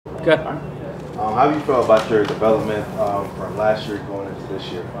Good. How do you feel about your development from last year going into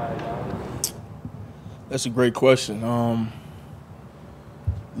this year? That's a great question.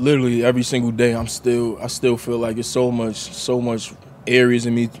 Literally every single day, I still feel like there's so much areas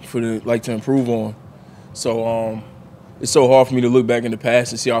in me to improve on. So it's so hard for me to look back in the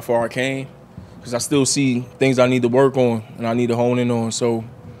past and see how far I came, because I still see things I need to work on and I need to hone in on. So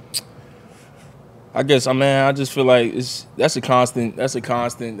I guess, I just feel like that's a constant. That's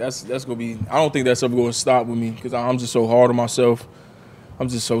gonna be. I don't think that's ever gonna stop with me, because I'm just so hard on myself. I'm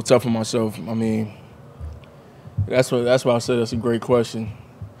just so tough on myself. That's why I said that's a great question.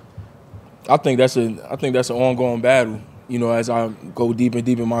 I think that's an ongoing battle. As I go deep and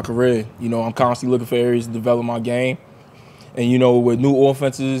deep in my career, I'm constantly looking for areas to develop my game. And with new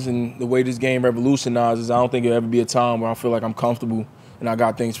offenses and the way this game revolutionizes, I don't think there'll ever be a time where I feel like I'm comfortable and I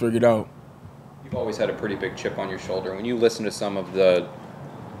got things figured out. You've always had a pretty big chip on your shoulder. When you listen to some of the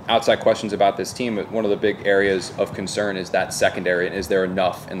outside questions about this team, one of the big areas of concern is that secondary, and is there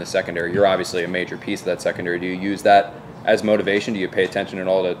enough in the secondary? You're obviously a major piece of that secondary. Do you use that as motivation? Do you pay attention at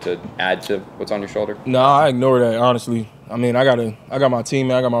all to add to what's on your shoulder? No, I ignore that, honestly. I got my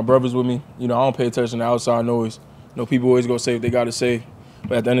team, I got my brothers with me. I don't pay attention to outside noise. People always go say what they got to say,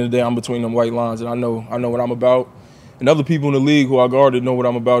 but at the end of the day, I'm between them white lines, and I know what I'm about. And other people in the league who I guarded know what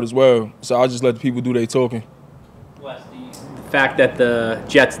I'm about as well. So I just let the people do their talking. Wes, the fact that the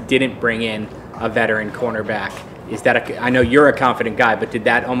Jets didn't bring in a veteran cornerback, is that I know you're a confident guy, but did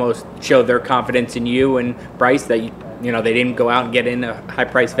that almost show their confidence in you and Bryce that they didn't go out and get in a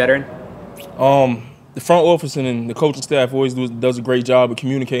high-priced veteran? The front office and the coaching staff always does a great job of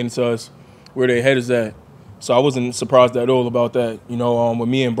communicating to us where their head is at. So I wasn't surprised at all about that. With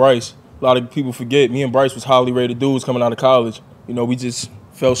me and Bryce, a lot of people forget, me and Bryce was highly rated dudes coming out of college. We just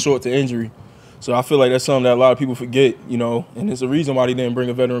fell short to injury. So I feel like that's something that a lot of people forget, and there's a reason why they didn't bring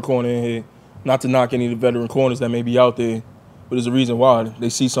a veteran corner in here. Not to knock any of the veteran corners that may be out there, but there's a reason why. They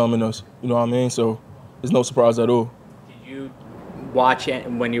see something in us, So there's no surprise at all. Did you watch,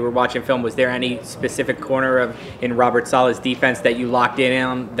 when you were watching film, was there any specific corner in Robert Saleh's defense that you locked in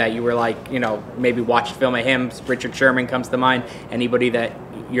on, that you were like, maybe watched film of him? Richard Sherman comes to mind. Anybody that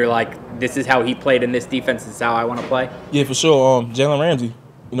you're like, this is how he played in this defense, this is how I want to play? Yeah, for sure. Jalen Ramsey.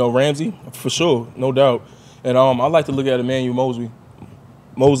 Ramsey, for sure, no doubt. And I like to look at Emmanuel Mosley.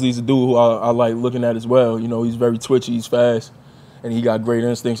 Mosley's a dude who I like looking at as well. He's very twitchy, he's fast, and he got great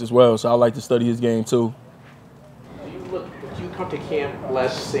instincts as well. So I like to study his game too. Do you come to camp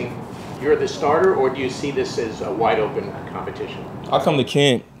less saying you're the starter, or do you see this as a wide open competition? I come to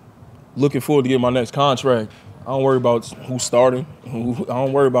camp looking forward to getting my next contract. I don't worry about who's starting. I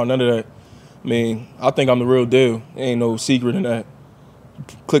don't worry about none of that. I think I'm the real deal. There ain't no secret in that.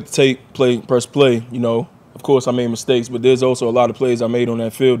 Click the tape, press play. Of course I made mistakes, but there's also a lot of plays I made on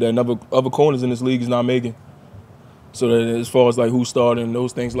that field that other corners in this league is not making. So that as far as like who's starting,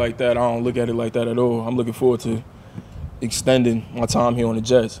 those things like that, I don't look at it like that at all. I'm looking forward to extending my time here on the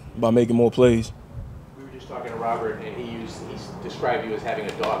Jets by making more plays. We were just talking to Robert, and he described you as having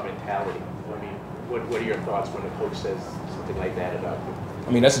a dog mentality. What are your thoughts when a coach says something like that about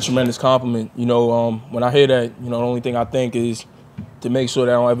you? That's a tremendous compliment. When I hear that, the only thing I think is to make sure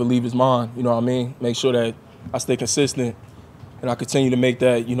that I don't ever leave his mind. Make sure that I stay consistent and I continue to make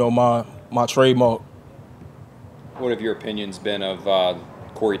that, my trademark. What have your opinions been of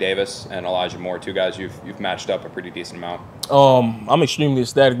Corey Davis and Elijah Moore, two guys you've matched up a pretty decent amount? I'm extremely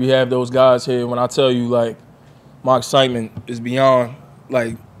ecstatic we have those guys here. When I tell you, my excitement is beyond,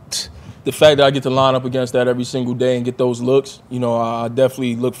 the fact that I get to line up against that every single day and get those looks, I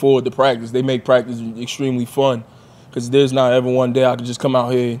definitely look forward to practice. They make practice extremely fun, because there's not ever one day I can just come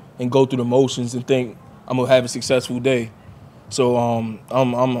out here and go through the motions and think I'm gonna have a successful day. So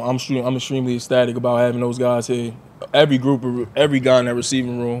I'm extremely ecstatic about having those guys here. Every guy in that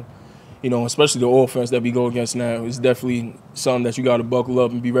receiving room, especially the offense that we go against now, is definitely something that you got to buckle up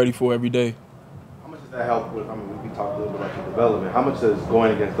and be ready for every day. How much does that help with? We talked a little bit about your development. How much does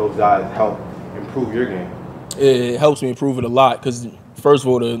going against those guys help improve your game? It helps me improve it a lot, because first of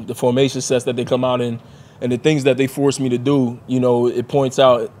all, the formation sets that they come out in, and the things that they force me to do, it points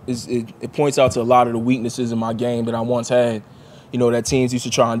out to a lot of the weaknesses in my game that I once had, that teams used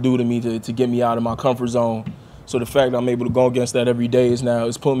to try and do to me to get me out of my comfort zone. So the fact that I'm able to go against that every day it's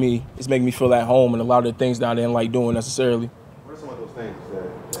making me feel at home, and a lot of the things that I didn't like doing necessarily. What are some of those things?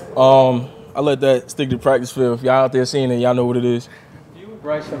 I let that stick to the practice field. If y'all out there seeing it, y'all know what it is. Do you and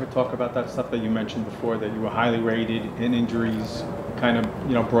Bryce ever talk about that stuff that you mentioned before, that you were highly rated and injuries kind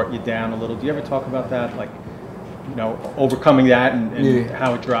of, brought you down a little? Do you ever talk about that, overcoming that and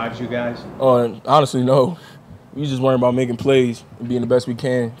how it drives you guys? Honestly, no. We just worrying about making plays and being the best we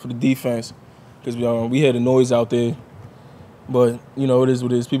can for the defense because we had the noise out there. But, you know, it is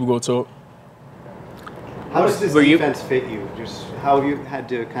what it is. People go talk. How does this defense fit you? Just how have you had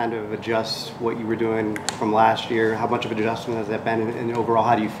to kind of adjust what you were doing from last year? How much of an adjustment has that been? And overall,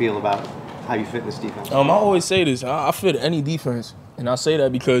 how do you feel about how you fit in this defense? I always say this. I fit any defense. And I say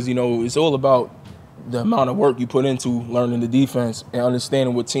that because, you know, it's all about the amount of work you put into learning the defense and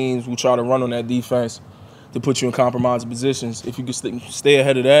understanding what teams will try to run on that defense to put you in compromising positions. If you can stay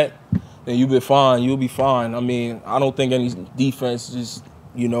ahead of that, then you'll be fine. You'll be fine. I mean, I don't think any defense just,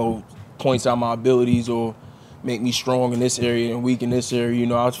 you know, points out my abilities or make me strong in this area and weak in this area. You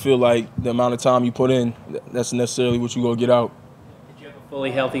know, I feel like the amount of time you put in, that's necessarily what you're going to get out. Did you have a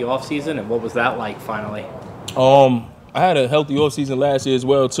fully healthy offseason, and what was that like finally? I had a healthy offseason last year as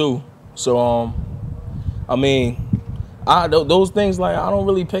well, too. So, I mean, those things, like, I don't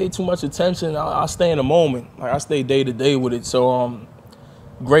really pay too much attention. I stay in the moment. Like, I stay day to day with it. So,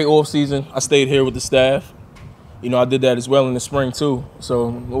 great offseason. I stayed here with the staff. You know, I did that as well in the spring, too. So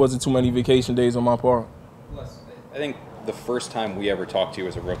it wasn't too many vacation days on my part. I think the first time we ever talked to you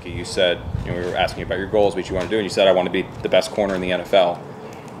as a rookie, you said, you know, we were asking you about your goals, what you want to do, and you said, I want to be the best corner in the NFL.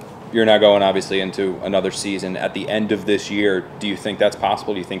 You're now going, obviously, into another season. At the end of this year, do you think that's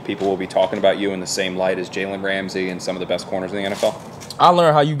possible? Do you think people will be talking about you in the same light as Jalen Ramsey and some of the best corners in the NFL? I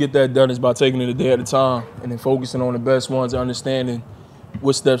learned how you get that done is by taking it a day at a time and then focusing on the best ones and understanding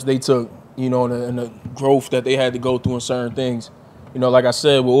what steps they took, you know, and the growth that they had to go through in certain things. You know, like I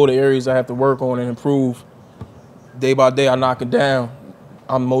said, with all the areas I have to work on and improve, day by day I knock it down.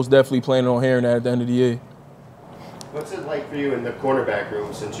 I'm most definitely planning on hearing that at the end of the year. What's it like for you in the cornerback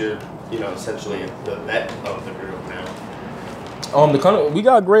room since you're, you know, essentially the vet of the group now? We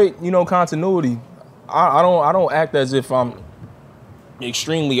got great, you know, continuity. I don't act as if I'm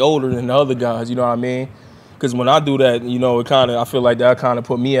extremely older than the other guys, you know what I mean? Because when I do that, you know, I feel like that kind of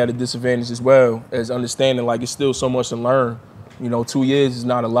put me at a disadvantage as well, as understanding like it's still so much to learn. You know, 2 years is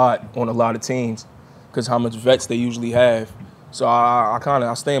not a lot on a lot of teams because how much vets they usually have. So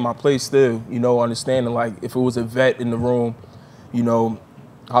I stay in my place still, you know, understanding like if it was a vet in the room, you know,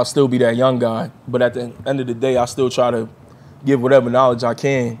 I'll still be that young guy. But at the end of the day, I still try to give whatever knowledge I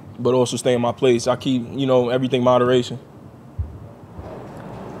can, but also stay in my place. I keep, you know, everything moderation.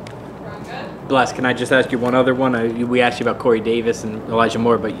 Bless, can I just ask you one other one? We asked you about Corey Davis and Elijah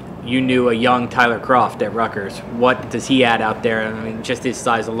Moore, but you knew a young Tyler Croft at Rutgers. What does he add out there? I mean, just his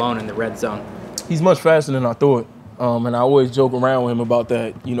size alone in the red zone. He's much faster than I thought. And I always joke around with him about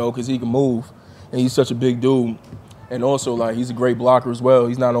that, you know, because he can move. And he's such a big dude. And also, like, he's a great blocker as well.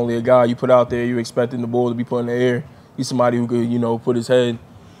 He's not only a guy you put out there, you're expecting the ball to be put in the air. He's somebody who could, you know, put his hand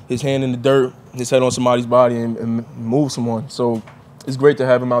in the dirt, his head on somebody's body and move someone. So it's great to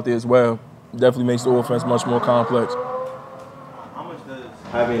have him out there as well. Definitely makes the offense much more complex. How much does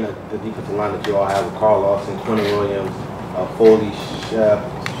having the defensive line that you all have with Carl Lawson, Quentin Williams, Foley, Shep,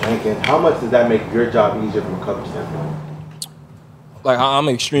 Jenkins, how much does that make your job easier from a coverage standpoint? Like, I'm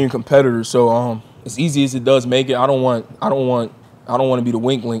an extreme competitor, so as easy as it does make it, I don't want to be the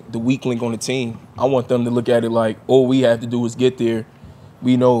weak link on the team. I want them to look at it like all we have to do is get there.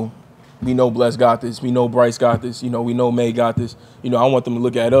 We know Bless got this. We know Bryce got this. You know, we know May got this. You know, I want them to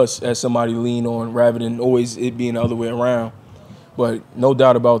look at us as somebody to lean on rather than always it being the other way around. But no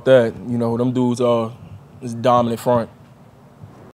doubt about that. You know, them dudes are dominant front.